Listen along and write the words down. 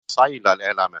Sail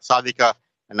al-Elam Sadika.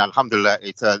 And Alhamdulillah,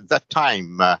 it's that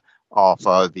time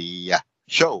of the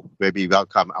show where we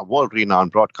welcome a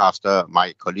world-renowned broadcaster,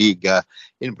 my colleague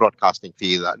in broadcasting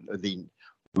field, the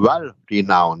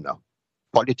well-renowned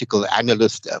political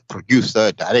analyst,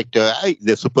 producer, director.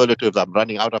 The superlatives, I'm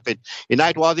running out of it.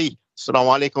 Inayet, Wadee.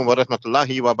 Assalamu alaikum wa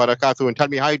rahmatullahi wa barakatuh. And tell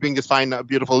me, how are you doing this fine,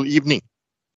 beautiful evening?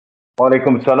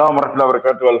 Walaikum salam wa rahmatullahi wa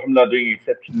barakatuh. Alhamdulillah, doing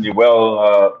exceptionally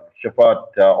well.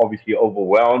 Shafaat, obviously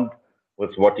overwhelmed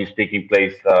with what is taking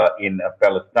place in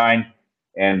Palestine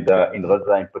and in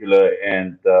Gaza in particular.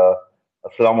 And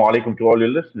assalamu alaikum to all your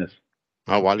listeners.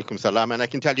 Walaikum salam. And I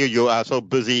can tell you, you are so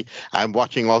busy. I'm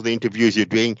watching all the interviews you're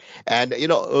doing. And,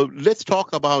 let's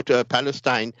talk about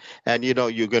Palestine. And, you're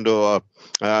going to,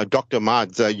 Dr.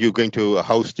 Mads, you're going to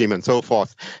host him and so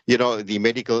forth. The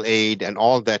medical aid and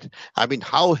all that. I mean,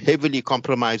 how heavily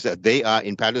compromised they are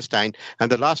in Palestine.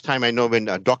 And the last time I know when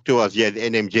a doctor was here at the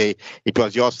NMJ, it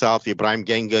was yourself, Ibrahim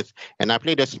Genghis. And I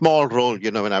played a small role,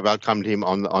 when I welcomed him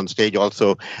on stage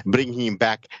also, bringing him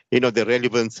back, the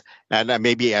relevance and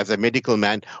maybe as a medical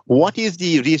man. What is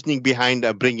the reasoning behind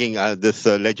bringing this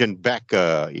legend back,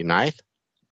 Inayet?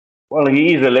 Well,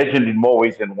 he is a legend in more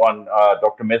ways than one.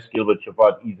 Dr. Mes Gilbert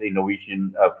Shafaat is a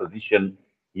Norwegian physician.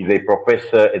 He's a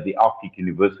professor at the Arctic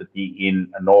University in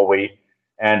Norway,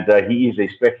 and he is a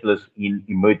specialist in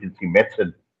emergency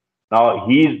medicine. Now,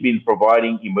 he's been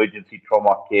providing emergency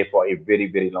trauma care for a very,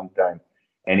 very long time,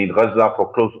 and in Gaza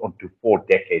for close on to 4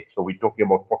 decades. So we're talking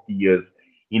about 40 years.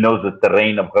 He knows the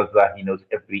terrain of Gaza. He knows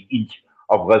every inch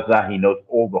of Gaza. He knows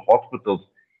all the hospitals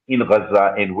in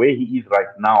Gaza. And where he is right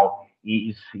now,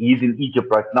 he's in Egypt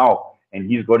right now. And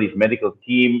he's got his medical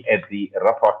team at the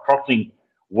Rafah crossing,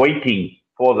 waiting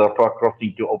for the Rafah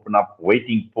crossing to open up,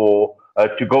 waiting for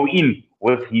to go in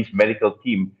with his medical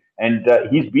team. And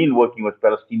he's been working with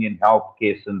Palestinian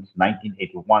healthcare since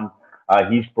 1981.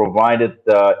 He's provided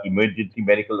emergency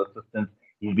medical assistance.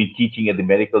 He's been teaching at the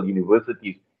medical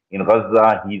universities in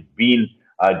Gaza. He's been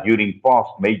during past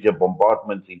major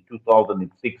bombardments in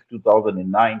 2006,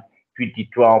 2009,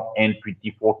 2012, and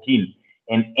 2014.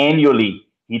 And annually,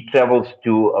 he travels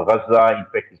to Gaza. In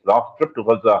fact, his last trip to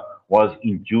Gaza was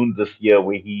in June this year,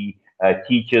 where he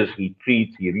teaches, he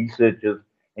treats, he researches,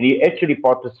 and he actually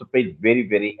participates very,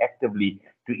 very actively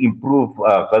to improve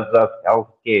Gaza's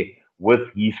healthcare with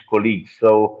his colleagues.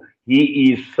 So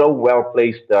he is so well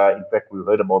placed. In fact, we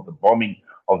heard about the bombing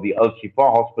of the Al-Shifa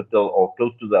hospital or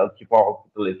close to the Al-Shifa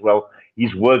hospital as well.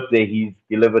 He's worked there. He's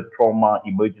delivered trauma,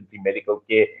 emergency medical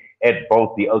care at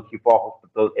both the Al-Shifa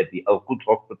hospital, at the Al-Quds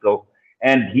hospital.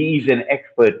 And he is an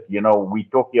expert. We're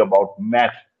talking about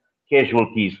mass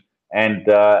casualties. And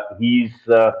his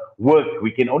work,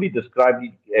 we can only describe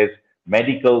it as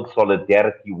medical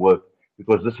solidarity work,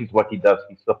 because this is what he does.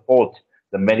 He supports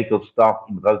the medical staff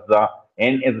in Gaza.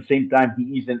 And at the same time,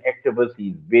 he is an activist.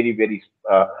 He's very, very,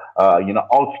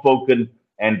 outspoken.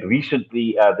 And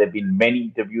recently, there have been many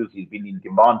interviews. He's been in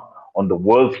demand on the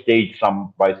world stage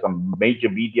by some major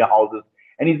media houses.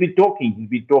 And he's been talking. He's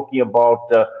been talking about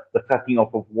the cutting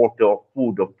off of water, of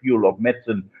food, of fuel, of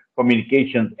medicine,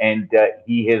 communications. And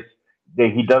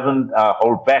he doesn't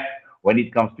hold back when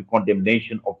it comes to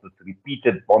condemnation of this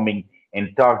repeated bombing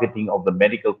and targeting of the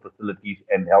medical facilities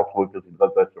and health workers in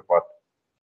Gaza.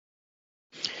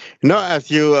 No, as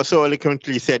you so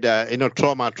eloquently said,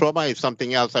 trauma is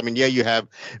something else. I mean, here you have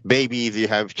babies, you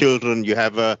have children, you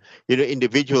have,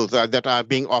 individuals that are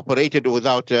being operated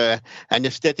without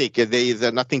anesthetic. There is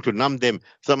nothing to numb them.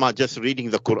 Some are just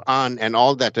reading the Quran and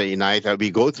all that.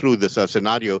 We go through this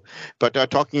scenario. But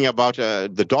talking about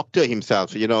the doctor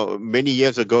himself, many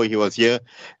years ago he was here,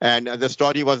 and the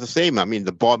story was the same. I mean,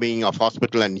 the bombing of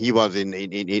hospital, and he was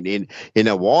in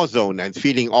a war zone and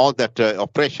feeling all that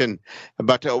oppression.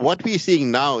 But what we're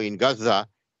seeing now in Gaza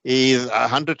is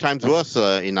 100 times worse,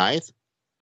 Inayet.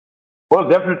 Well,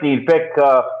 definitely. In fact,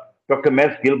 Dr.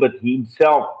 Mes Gilbert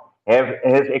himself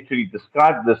has actually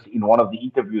described this in one of the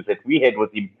interviews that we had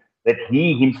with him, that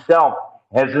he himself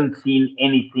hasn't seen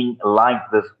anything like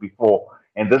this before.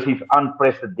 And this is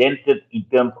unprecedented in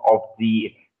terms of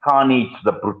the carnage,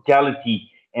 the brutality,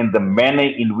 and the manner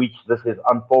in which this has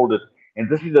unfolded. And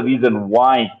this is the reason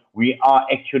why we are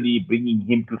actually bringing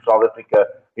him to South Africa.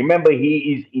 Remember, he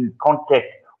is in contact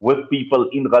with people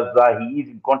in Gaza. He is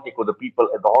in contact with the people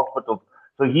at the hospitals.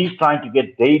 So he's trying to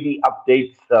get daily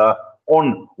updates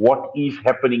on what is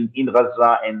happening in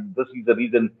Gaza. And this is the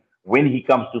reason when he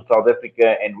comes to South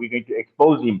Africa, and we're going to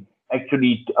expose him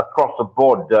actually across the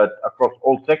board, across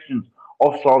all sections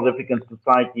of South African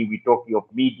society. We're talking of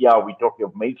media, we're talking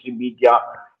of mainstream media.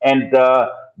 And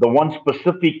the one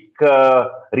specific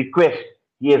request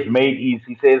he has made is,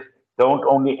 he says, don't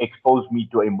only expose me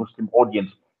to a Muslim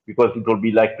audience, because it will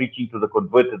be like preaching to the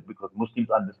converted, because Muslims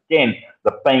understand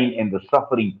the pain and the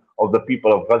suffering of the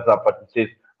people of Gaza. But he says,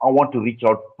 I want to reach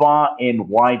out far and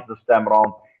wide this time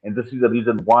around. And this is the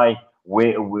reason why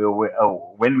when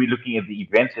we're looking at the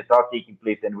events that are taking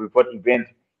place, and we've got events,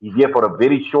 he's here for a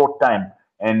very short time,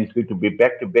 and it's going to be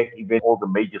back to back events, all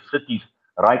the major cities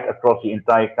right across the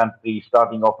entire country,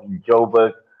 starting off in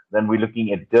Joburg. Then we're looking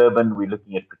at Durban, we're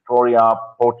looking at Pretoria,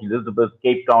 Port Elizabeth,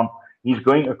 Cape Town. He's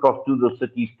going across to those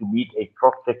cities to meet a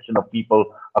cross section of people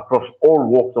across all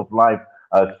walks of life,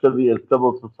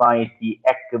 civil society,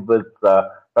 activists,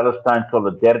 Palestine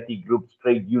solidarity groups,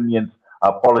 trade unions,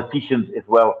 politicians as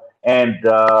well. And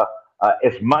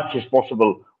as much as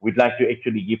possible, we'd like to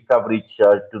actually give coverage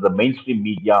to the mainstream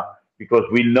media, because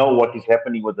we know what is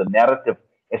happening with the narrative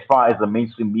as far as the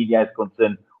mainstream media is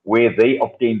concerned, where they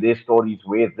obtain their stories,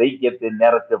 where they get their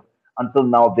narrative. Until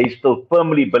now, they still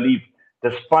firmly believe,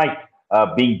 despite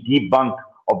being debunked,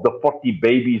 of the 40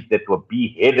 babies that were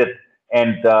beheaded,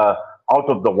 and out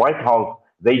of the White House,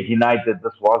 they denied that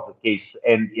this was the case,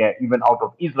 and even out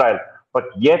of Israel. But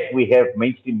yet we have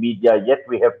mainstream media, yet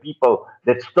we have people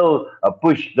that still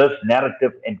push this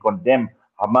narrative and condemn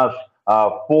Hamas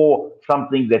for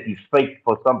something that is fake,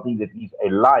 for something that is a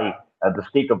lie. The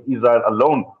state of Israel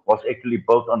alone was actually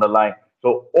built on a lie.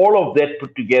 So all of that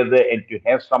put together, and to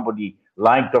have somebody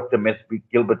like Dr. Mesby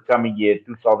Gilbert coming here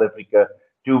to South Africa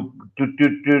to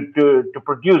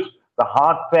produce the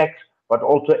hard facts, but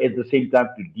also at the same time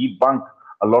to debunk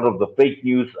a lot of the fake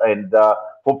news, and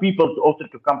for people to also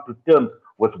to come to terms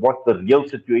with what the real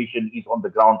situation is on the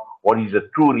ground, what is the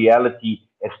true reality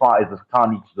as far as this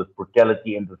carnage, this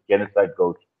brutality, and this genocide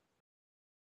goes.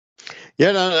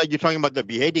 Yeah, no, you're talking about the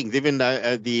beheadings. Even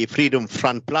the Freedom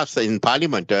Front Plus in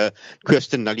Parliament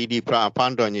questioned Nalini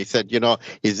Pandor, and he said,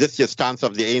 is this your stance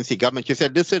of the ANC government? She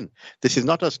said, listen, this is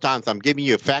not a stance. I'm giving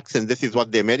you facts, and this is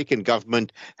what the American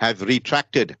government has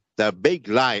retracted. The big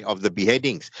lie of the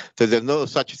beheadings. So there's no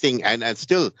such thing. And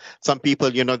still, some people,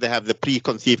 they have the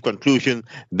preconceived conclusion,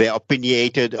 they're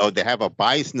opinionated, or they have a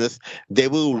biasness. They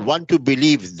will want to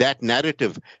believe that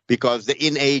narrative because the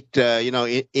innate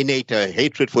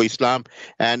hatred for Islam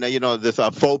and, this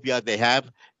phobia they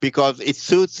have, because it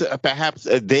suits perhaps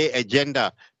their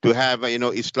agenda to have,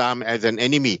 Islam as an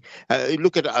enemy.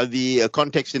 Look at the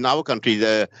context in our country,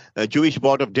 the Jewish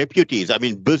Board of Deputies. I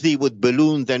mean, busy with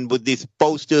balloons and with these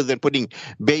posters and putting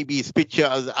babies'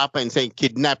 pictures up and saying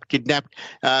kidnapped, kidnapped.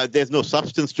 There's no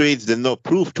substance to it. There's no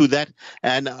proof to that.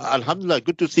 And alhamdulillah,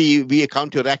 good to see we are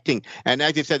counteracting. And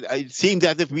as you said, it seems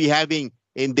as if we're having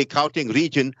in the Gauteng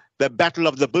region the battle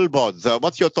of the billboards.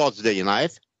 What's your thoughts there,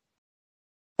 Inayet?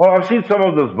 Well, I've seen some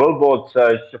of those billboards,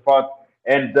 Shafat,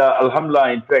 and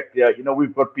Alhamdulillah, in fact,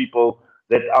 we've got people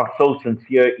that are so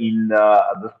sincere in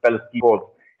this Palestine cause.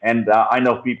 And I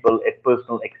know people at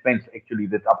personal expense, actually,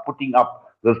 that are putting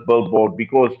up this billboard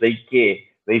because they care.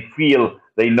 They feel,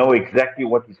 they know exactly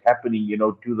what is happening,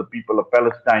 to the people of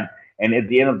Palestine. And at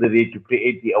the end of the day, to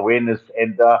create the awareness.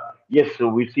 And yes, so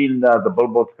we've seen the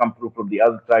billboards come through from the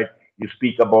other side. You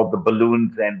speak about the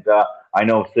balloons, and I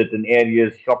know certain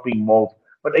areas, shopping malls.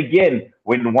 But again,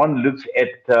 when one looks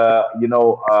at the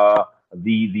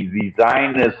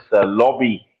Zionist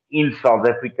lobby in South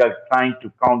Africa trying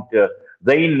to counter,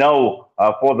 they know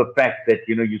for the fact that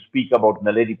you speak about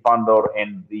Naledi Pandor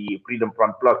and the Freedom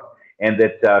Front Plus, and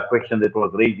that question that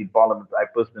was raised in Parliament. I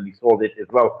personally saw that as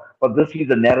well. But this is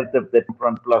a narrative that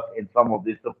Front Plus and some of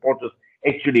their supporters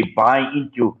actually buy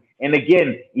into. And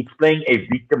again, it's playing a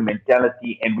victim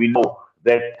mentality, and we know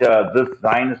that this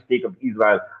Zionist state of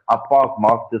Israel are past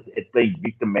masters at playing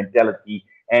victim mentality.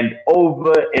 And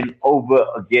over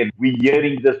again, we're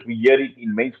hearing this, we hear it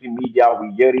in mainstream media,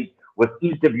 we hear it with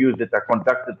interviews that are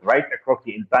conducted right across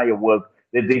the entire world,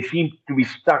 that they seem to be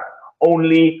stuck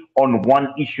only on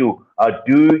one issue.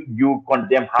 Do you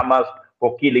condemn Hamas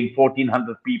for killing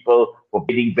 1,400 people, for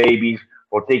killing babies,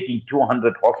 for taking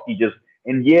 200 hostages?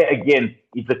 And here again,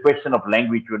 it's a question of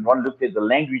language. When one looks at the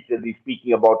language that they're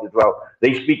speaking about as well,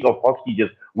 they speak of hostages,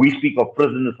 we speak of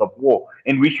prisoners of war,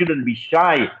 and we shouldn't be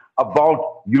shy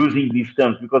about using these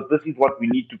terms, because this is what we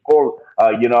need to call,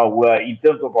 in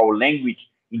terms of our language,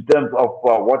 in terms of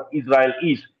what Israel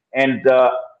is, and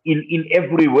in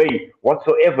every way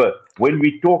whatsoever. When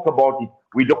we talk about it,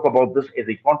 we talk about this as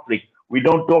a conflict. We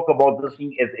don't talk about this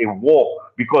thing as a war,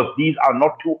 because these are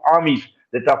not two armies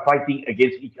that are fighting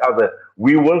against each other.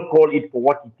 We will call it for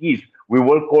what it is. We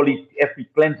will call it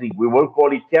ethnic cleansing. We will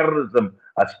call it terrorism,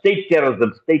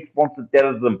 state-sponsored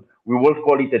terrorism. We will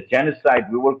call it a genocide.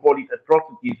 We will call it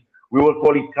atrocities. We will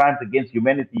call it crimes against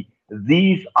humanity.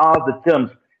 These are the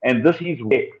terms And this is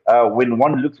where, when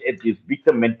one looks at this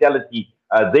victim mentality,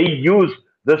 they use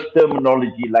this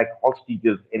terminology like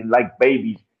hostages and like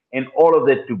babies and all of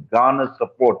that to garner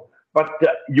support. But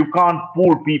you can't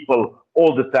fool people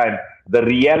all the time. The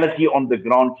reality on the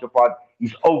ground, Shafat,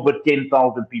 is over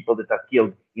 10,000 people that are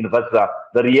killed in Gaza.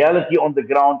 The reality on the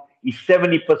ground is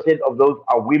 70% of those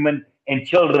are women and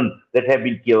children that have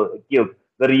been killed.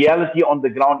 The reality on the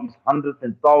ground is hundreds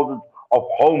and thousands of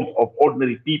homes of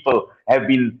ordinary people have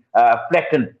been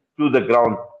flattened to the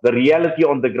ground. The reality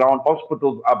on the ground,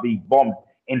 hospitals are being bombed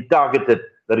and targeted.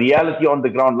 The reality on the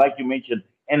ground, like you mentioned,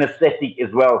 anesthetic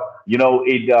as well.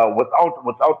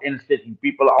 Without anesthetic,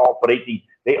 people are operating.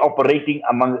 They're operating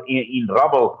in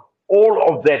rubble. All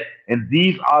of that, and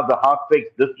these are the hard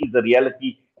facts. This is the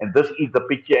reality, and this is the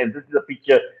picture, and this is the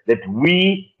picture that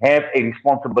we have a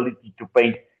responsibility to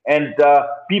paint. And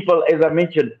people, as I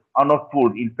mentioned, are not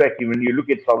fooled. In fact, when you look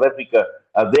at South Africa,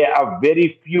 there are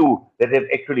very few that have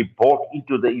actually bought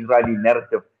into the Israeli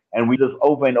narrative. And we just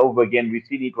over and over again, we've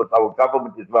seen it with our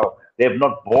government as well. They have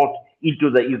not bought into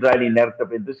the Israeli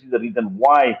narrative. And this is the reason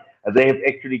why they have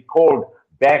actually called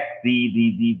back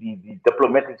the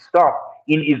diplomatic staff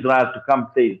in Israel to come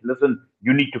say, listen,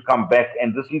 you need to come back.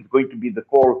 And this is going to be the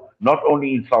call not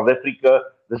only in South Africa,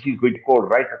 this is going to call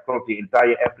right across the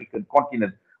entire African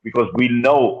continent because we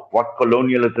know what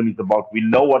colonialism is about. We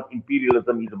know what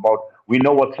imperialism is about. We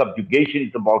know what subjugation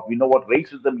is about. We know what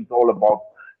racism is all about.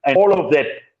 And all of that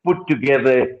put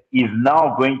together is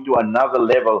now going to another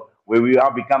level where we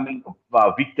are becoming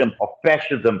victims of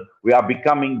fascism. We are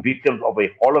becoming victims of a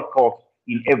Holocaust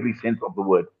in every sense of the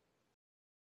word.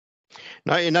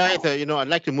 Now, Inayet, I'd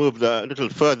like to move a little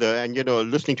further and,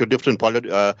 listening to different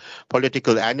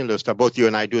political analysts, both you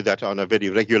and I do that on a very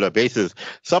regular basis.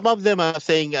 Some of them are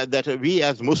saying that we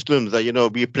as Muslims,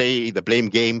 we play the blame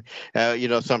game.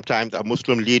 Sometimes our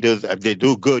Muslim leaders, if they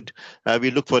do good,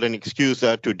 we look for an excuse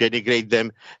to denigrate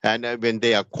them. And when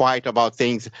they are quiet about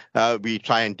things, we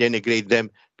try and denigrate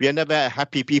them. We are never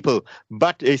happy people.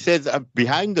 But he says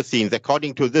behind the scenes,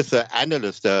 according to this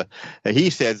analyst, he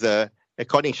says,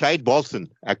 according Shahid Bolson,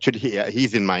 actually,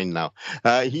 he's in mind now.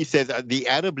 He says the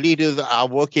Arab leaders are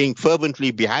working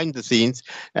fervently behind the scenes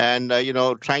and,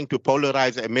 trying to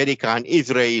polarize America and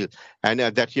Israel and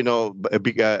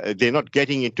that, they're not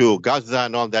getting into Gaza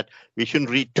and all that. We shouldn't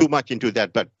read too much into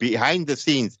that. But behind the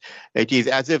scenes, it is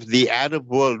as if the Arab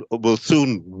world will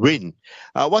soon win.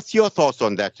 What's your thoughts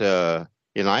on that,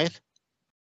 Inayet?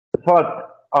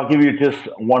 But I'll give you just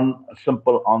one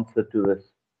simple answer to this.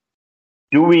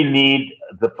 Do we need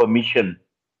the permission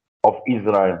of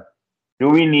Israel? Do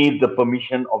we need the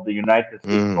permission of the United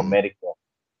States of America?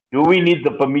 Do we need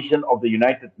the permission of the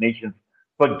United Nations?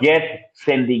 Forget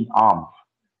sending arms.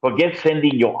 Forget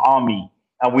sending your army.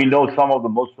 And we know some of the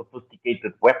most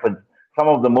sophisticated weapons, some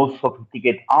of the most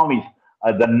sophisticated armies.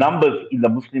 The numbers in the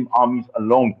Muslim armies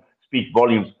alone speak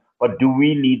volumes. But do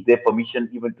we need their permission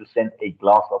even to send a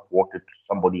glass of water to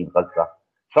somebody in Gaza?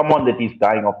 Someone that is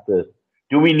dying of thirst.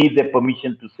 Do we need their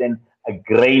permission to send a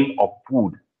grain of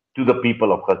food to the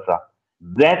people of Gaza?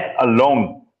 That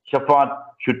alone, Shafaat,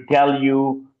 should tell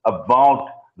you about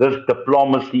this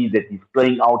diplomacy that is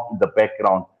playing out in the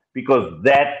background because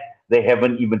that they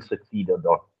haven't even succeeded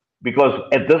on. Because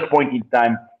at this point in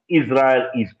time, Israel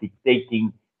is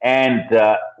dictating, and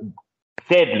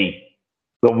sadly,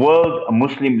 the world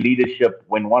Muslim leadership,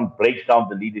 when one breaks down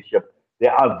the leadership,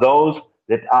 there are those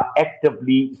that are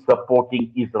actively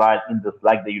supporting Israel in this,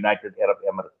 like the United Arab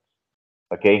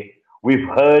Emirates. Okay, we've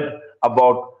heard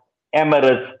about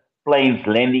Emirates planes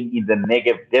landing in the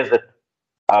Negev desert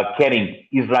carrying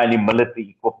Israeli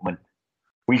military equipment.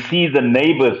 We see the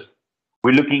neighbors.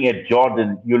 We're looking at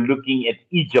Jordan. You're looking at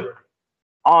Egypt.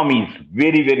 Armies,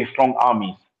 very, very strong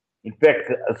armies. In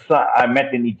fact, I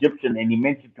met an Egyptian and he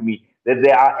mentioned to me that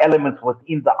there are elements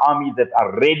within the army that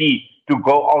are ready to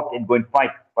go out and go and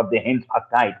fight, but their hands are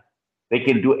tied. They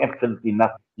can do absolutely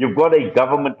nothing. You've got a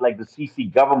government like the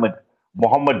Sisi government,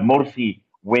 Mohammed Morsi,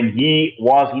 when he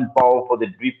was in power for the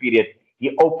brief period,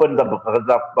 he opened the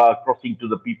Gaza crossing to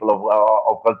the people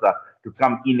of Gaza to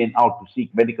come in and out to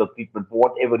seek medical treatment for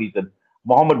whatever reason.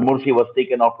 Mohammed Morsi was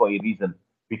taken out for a reason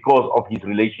because of his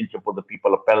relationship with the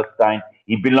people of Palestine.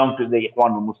 He belonged to the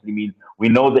Ikhwan al-Muslimin. We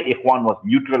know the Ikhwan was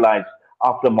neutralized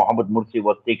after Mohammed Morsi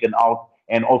was taken out,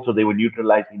 and also they were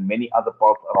neutralized in many other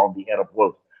parts around the Arab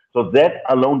world. So that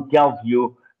alone tells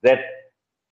you that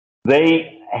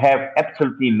they have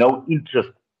absolutely no interest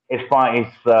as far as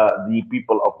the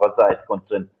people of Gaza is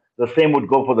concerned. The same would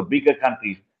go for the bigger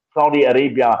countries. Saudi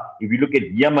Arabia, if you look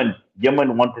at Yemen,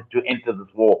 Yemen wanted to enter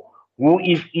this war. Who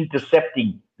is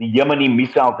intercepting the Yemeni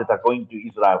missiles that are going to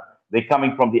Israel? They're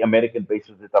coming from the American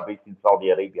bases that are based in Saudi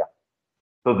Arabia.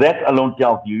 So that alone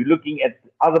tells you. You're looking at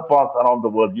other parts around the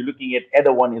world. You're looking at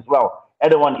Erdogan as well.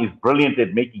 Erdogan is brilliant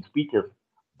at making speeches,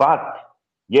 but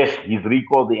yes, he's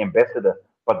recalled the ambassador,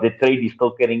 but the trade is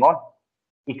still carrying on.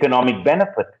 Economic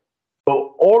benefit.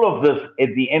 So all of this, at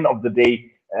the end of the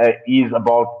day, is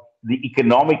about the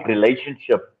economic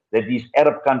relationship that these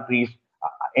Arab countries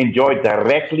enjoy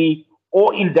directly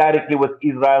or indirectly with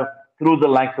Israel through the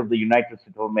likes of the United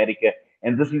States of America.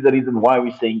 And this is the reason why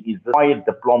we're saying is the quiet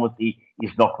diplomacy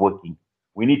is not working.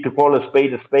 We need to call a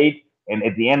spade a spade. And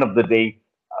at the end of the day,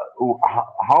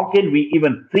 how can we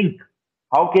even think?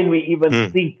 How can we even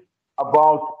Hmm. think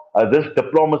about this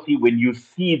diplomacy when you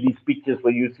see these pictures,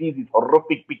 when you see these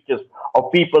horrific pictures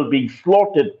of people being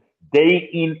slaughtered day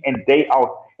in and day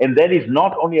out? And that is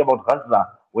not only about Gaza.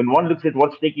 When one looks at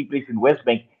what's taking place in West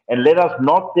Bank, and let us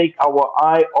not take our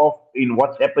eye off in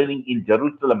what's happening in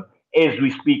Jerusalem as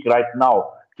we speak right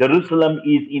now. Jerusalem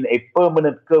is in a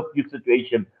permanent curfew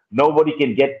situation. Nobody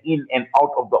can get in and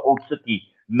out of the old city.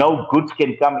 No goods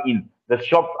can come in. The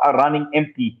shops are running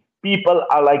empty. People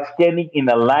are like standing in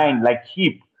a line like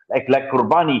sheep, like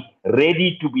Qurbani,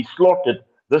 ready to be slaughtered.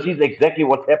 This is exactly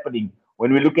what's happening.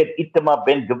 When we look at Itamar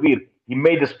Ben Gavir, he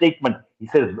made a statement. He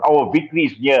says, our victory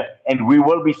is near, and we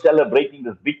will be celebrating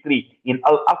this victory in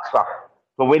Al Aqsa.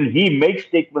 So when he makes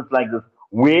statements like this,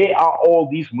 where are all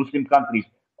these Muslim countries?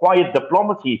 Quiet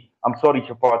diplomacy, I'm sorry,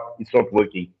 Shafat, it's not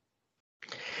working.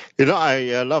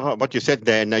 I love what you said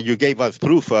there, and you gave us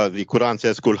proof. The Quran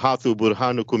says, "Kul hatu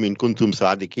burhanukum in kuntum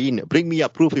sadiqin." Bring me a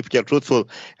proof if you're truthful.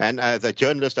 And as a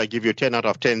journalist, I give you 10 out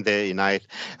of 10 there, Inayet.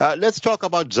 Let's talk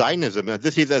about Zionism.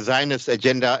 This is a Zionist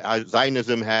agenda.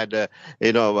 Zionism had,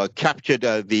 captured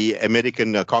the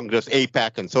American Congress,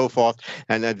 APAC, and so forth.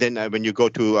 And then when you go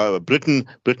to Britain,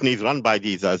 Britain is run by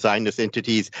these Zionist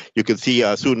entities. You can see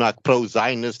Sunak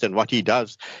pro-Zionist and what he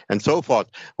does, and so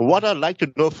forth. What I'd like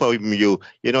to know from you,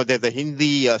 there's a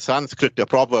Hindi Sanskrit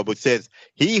proverb which says,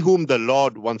 "He whom the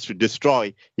Lord wants to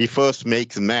destroy, he first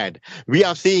makes mad." We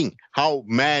are seeing how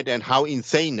mad and how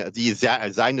insane the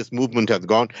Zionist movement has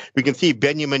gone. We can see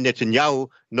Benjamin Netanyahu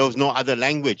knows no other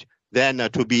language than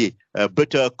to be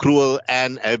bitter, cruel,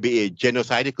 and be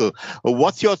genocidal.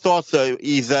 What's your thoughts?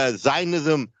 Is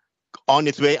Zionism on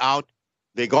its way out?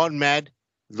 They gone mad.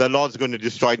 The Lord's going to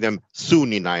destroy them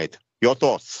soon, Inayet. Your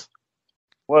thoughts?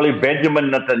 Well, if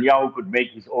Benjamin Netanyahu could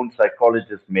make his own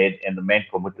psychologist mad and the man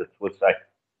committed suicide,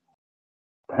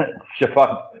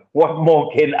 Shafat, what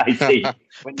more can I say?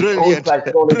 When his own Brilliant.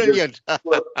 psychologist, Brilliant.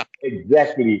 well,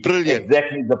 exactly, Brilliant.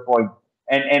 exactly the point.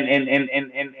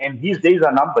 And his days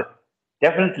are numbered.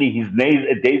 Definitely, his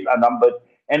days are numbered.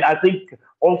 And I think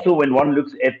also when one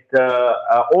looks at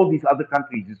all these other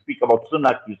countries, you speak about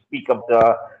Sunak, you speak of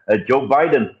Joe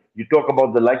Biden, you talk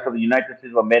about the likes of the United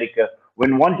States of America.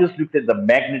 When one just looks at the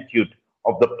magnitude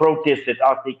of the protests that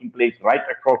are taking place right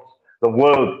across the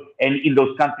world and in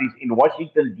those countries, in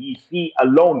Washington, D.C.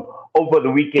 alone, over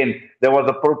the weekend, there was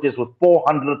a protest with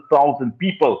 400,000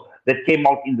 people that came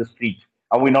out in the streets.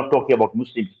 And we're not talking about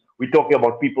Muslims. We're talking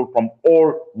about people from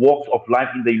all walks of life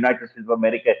in the United States of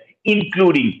America,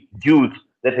 including Jews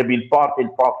that have been part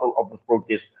and parcel of the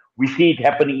protest. We see it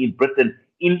happening in Britain,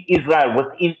 in Israel,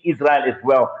 within Israel as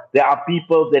well. There are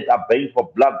people that are baying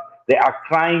for blood. They are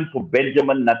crying for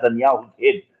Benjamin Netanyahu's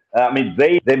head.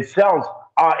 They themselves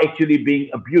are actually being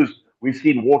abused. We've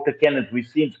seen water cannons. We've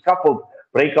seen scuffles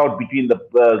break out between the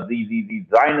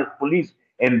Zionist police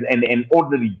and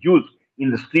ordinary Jews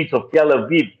in the streets of Tel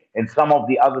Aviv and some of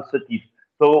the other cities.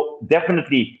 So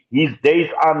definitely, his days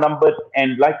are numbered.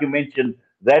 And like you mentioned,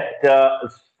 that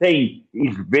saying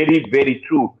is very, very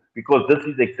true because this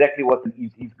is exactly what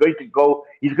he's going to go.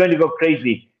 He's going to go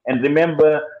crazy. And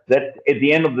remember that at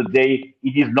the end of the day,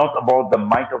 it is not about the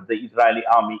might of the Israeli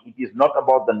army. It is not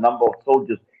about the number of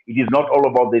soldiers. It is not all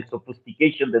about the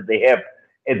sophistication that they have.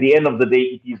 At the end of the day,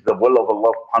 it is the will of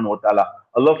Allah subhanahu wa ta'ala.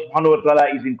 Allah subhanahu wa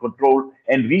ta'ala is in control.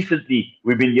 And recently,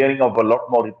 we've been hearing of a lot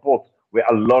more reports where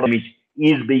a lot of damage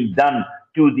is being done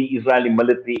to the Israeli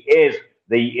military as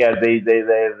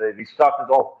they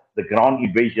started off the ground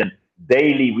invasion.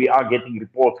 Daily, we are getting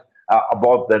reports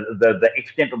about the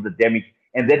extent of the damage.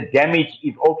 And that damage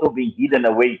is also being hidden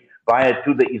away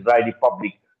to the Israeli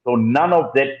public. So none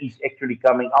of that is actually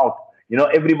coming out.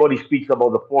 Everybody speaks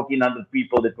about the 1,400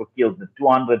 people that were killed, the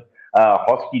 200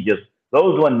 hostages.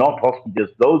 Those were not hostages.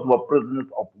 Those were prisoners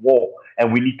of war.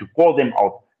 And we need to call them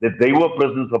out that they were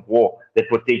prisoners of war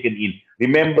that were taken in.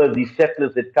 Remember the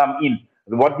settlers that come in.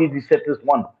 What did the settlers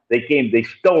want? They came, they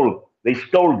stole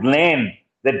land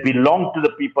that belonged to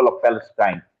the people of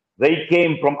Palestine. They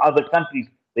came from other countries.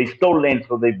 They stole land,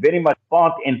 so they're very much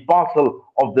part and parcel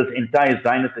of this entire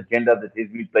Zionist agenda that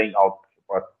has been playing out.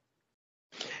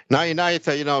 Now,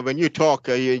 Inayet, when you talk,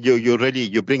 you really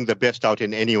you bring the best out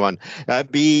in anyone.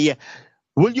 The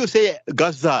Will you say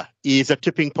Gaza is a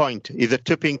tipping point? Is a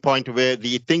tipping point where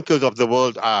the thinkers of the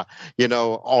world are,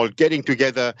 all getting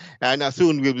together, and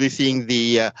soon we'll be seeing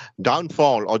the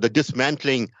downfall or the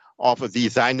dismantling of the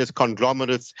Zionist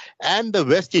conglomerates and the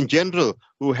West in general,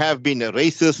 who have been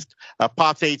racist,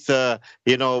 apartheid. Let's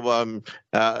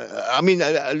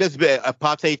be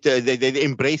apartheid. They're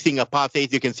embracing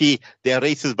apartheid. You can see they're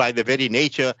racist by the very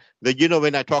nature.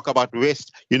 When I talk about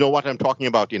West, you know what I'm talking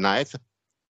about, Inayet.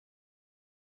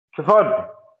 Shafaat,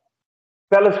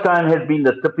 Palestine has been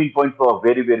the tipping point for a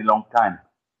very, very long time.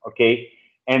 Okay.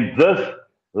 And this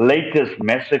latest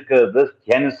massacre, this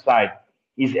genocide,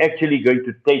 is actually going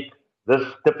to take this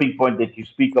tipping point that you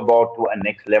speak about to a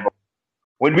next level.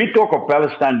 When we talk of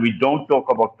Palestine, we don't talk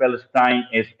about Palestine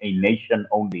as a nation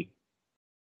only.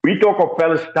 We talk of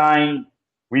Palestine,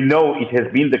 we know it has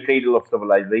been the cradle of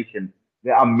civilization.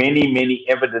 There are many, many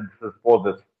evidences for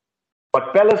this.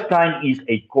 But Palestine is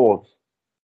a cause.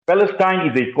 Palestine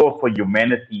is a cause for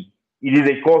humanity. It is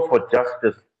a cause for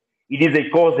justice. It is a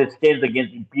cause that stands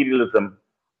against imperialism,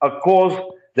 a cause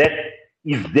that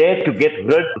is there to get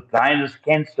rid of Zionist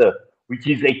cancer, which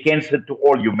is a cancer to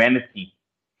all humanity.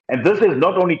 And this has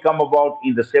not only come about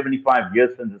in the 75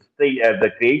 years since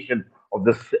the creation of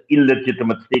this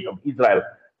illegitimate state of Israel.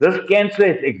 This cancer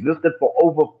has existed for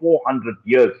over 400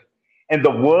 years. And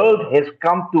the world has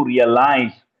come to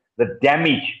realize the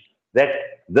damage that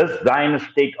this Zionist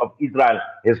state of Israel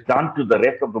has done to the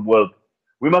rest of the world.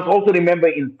 We must also remember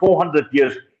in 400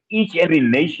 years, each and every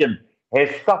nation has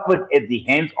suffered at the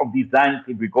hands of the Zionists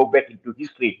if we go back into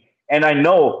history. And I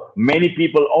know many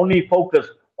people only focus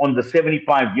on the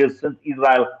 75 years since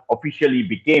Israel officially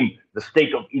became the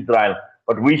state of Israel.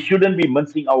 But we shouldn't be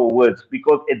mincing our words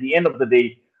because at the end of the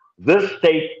day, this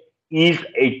state is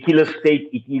a killer state,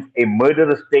 it is a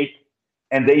murderous state,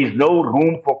 and there is no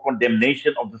room for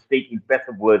condemnation of the state in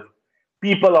passive words.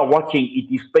 People are watching, it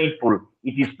is painful.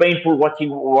 It is painful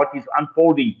watching what is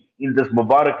unfolding in this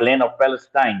Mubarak land of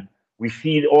Palestine. We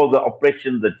see all the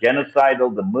oppression, the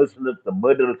genocidal, the merciless, the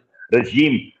murderous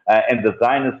regime, and the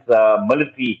Zionist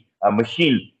military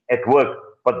machine at work.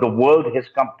 But the world has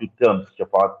come to terms,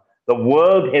 Shafat. The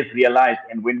world has realized,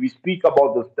 and when we speak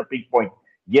about this tipping point,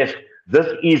 yes, this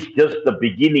is just the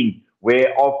beginning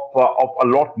where of a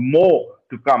lot more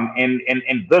to come, and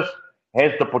this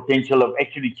has the potential of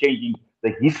actually changing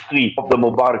the history of the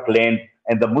Mubarak land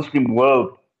and the Muslim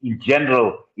world in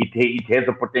general. It has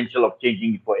the potential of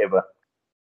changing it forever.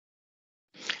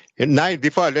 Now,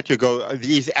 before I let you go,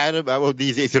 these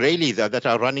Israelis that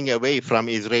are running away from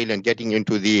Israel and getting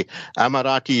into the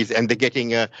Emiratis, and they're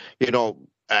getting,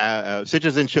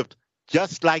 citizenship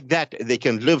just like that. They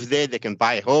can live there, they can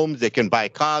buy homes, they can buy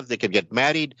cars, they can get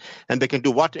married, and they can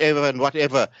do whatever and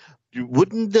whatever.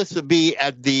 Wouldn't this be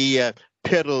at the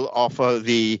peril of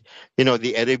the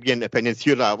Arabian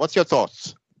Peninsula? What's your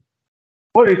thoughts?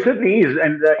 Well, it certainly is,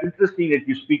 and interesting that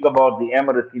you speak about the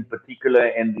Emirates in particular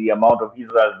and the amount of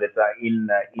Israel that are in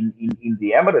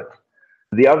the Emirates.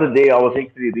 The other day, I was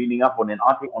actually reading up on an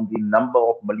article on the number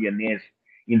of millionaires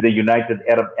in the United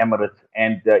Arab Emirates,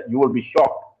 and you will be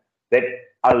shocked that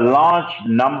a large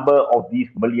number of these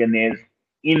millionaires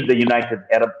in the United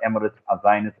Arab Emirates are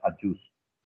Zionists, are Jews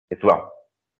as well.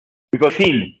 Because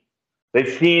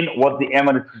they've seen what the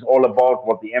Emirates is all about,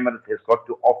 what the Emirates has got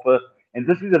to offer, and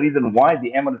this is the reason why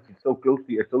the Emirates is so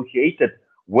closely associated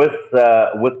with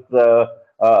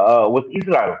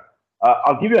Israel.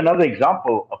 I'll give you another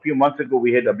example. A few months ago,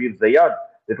 we had Abir Zayad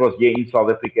that was here in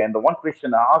South Africa, and the one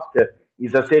question I asked her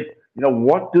is, I said,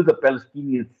 what do the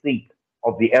Palestinians think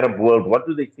of the Arab world? What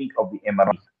do they think of the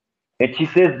Emiratis? And she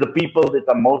says the people that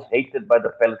are most hated by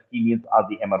the Palestinians are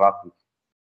the Emiratis.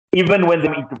 Even when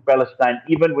they're into Palestine,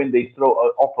 even when they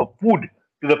offer food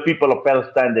to the people of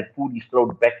Palestine, that food is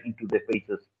thrown back into their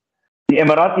faces. The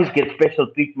Emiratis get special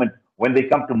treatment when they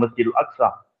come to Masjid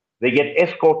al-Aqsa. They get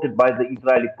escorted by the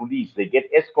Israeli police. They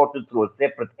get escorted through a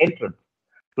separate entrance.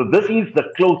 So this is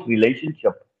the close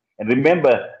relationship. And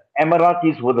remember,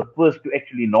 Emiratis were the first to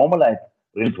actually normalize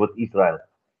relations with Israel.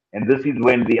 And this is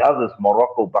when the others,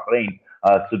 Morocco, Bahrain,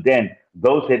 Sudan,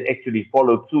 those had actually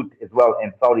followed suit as well.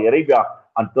 And Saudi Arabia,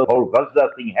 until the whole Gaza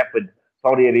thing happened,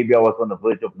 Saudi Arabia was on the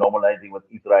verge of normalizing with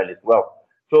Israel as well.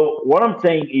 So what I'm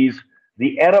saying is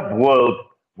the Arab world,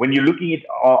 when you're looking at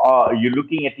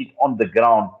it on the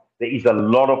ground, there is a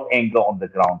lot of anger on the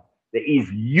ground. There is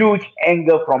huge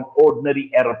anger from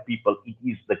ordinary Arab people. It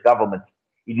is the government.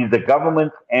 It is the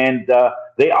government, and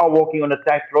they are walking on a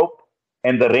tightrope.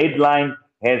 and the red line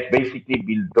has basically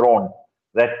been drawn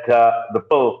that the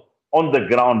people on the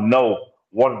ground know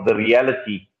what the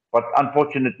reality, but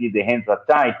unfortunately their hands are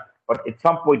tied. But at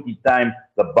some point in time,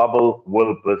 the bubble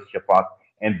will burst, Shafaat.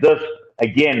 And this,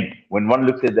 again, when one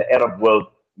looks at the Arab world,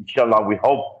 inshallah, we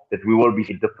hope that we will be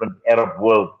a different Arab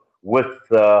world with,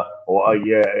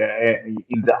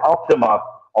 in the aftermath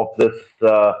of this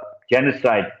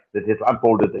genocide that has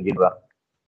unfolded against us.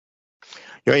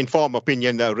 Your informed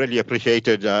opinion, really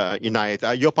appreciated,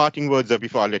 Inayet. Your parting words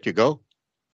before I let you go?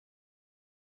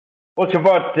 Well,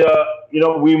 Shafaat,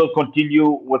 we will continue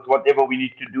with whatever we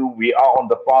need to do. We are on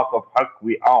the path of haqq.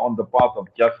 We are on the path of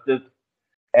justice.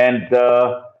 And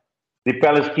the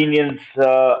Palestinians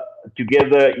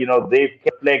together, they've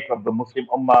kept flags of the Muslim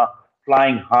Ummah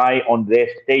flying high on their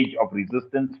stage of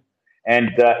resistance.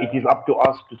 And it is up to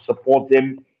us to support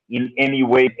them in any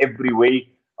way, every way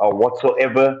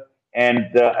whatsoever.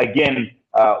 And again,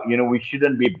 we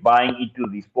shouldn't be buying into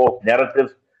these false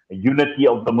narratives. The unity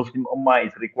of the Muslim Ummah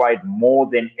is required more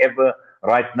than ever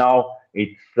right now.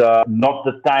 It's not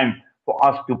the time for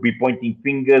us to be pointing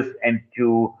fingers and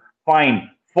to find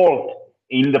fault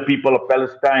in the people of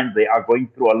Palestine. They are going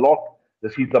through a lot.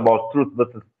 This is about truth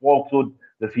versus falsehood.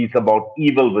 This is about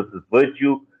evil versus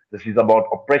virtue. This is about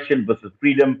oppression versus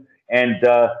freedom. And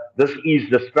this is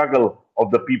the struggle of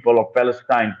the people of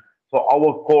Palestine. So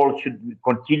our call should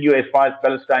continue as far as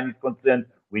Palestine is concerned.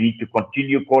 We need to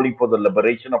continue calling for the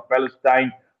liberation of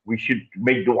Palestine. We should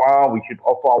make dua. We should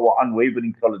offer our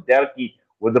unwavering solidarity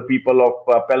with the people of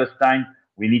Palestine.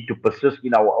 We need to persist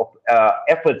in our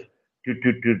efforts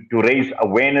to raise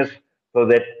awareness so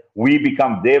that we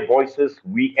become their voices,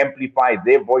 we amplify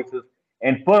their voices,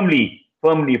 and firmly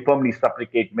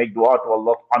supplicate, make dua to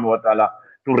Allah subhanahu wa ta'ala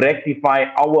to rectify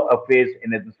our affairs,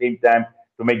 and at the same time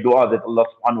to make dua that Allah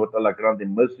subhanahu wa ta'ala grant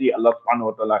them mercy, Allah subhanahu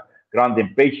wa ta'ala grant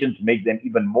them patience, make them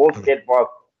even more steadfast,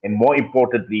 and more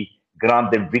importantly,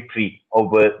 grant them victory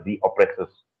over the oppressors.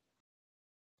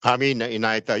 Ameen,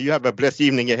 Inayet. You have a blessed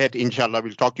evening ahead, inshallah.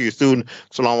 We'll talk to you soon.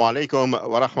 Assalamu alaikum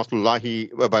wa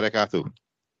rahmatullahi wa barakatuh.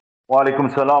 Wa alaikum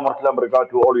salam wa rahmatullahi wa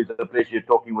barakatuh. Always a pleasure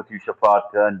talking with you,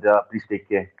 Shafaat, and please take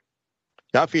care.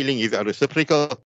 That feeling is reciprocal.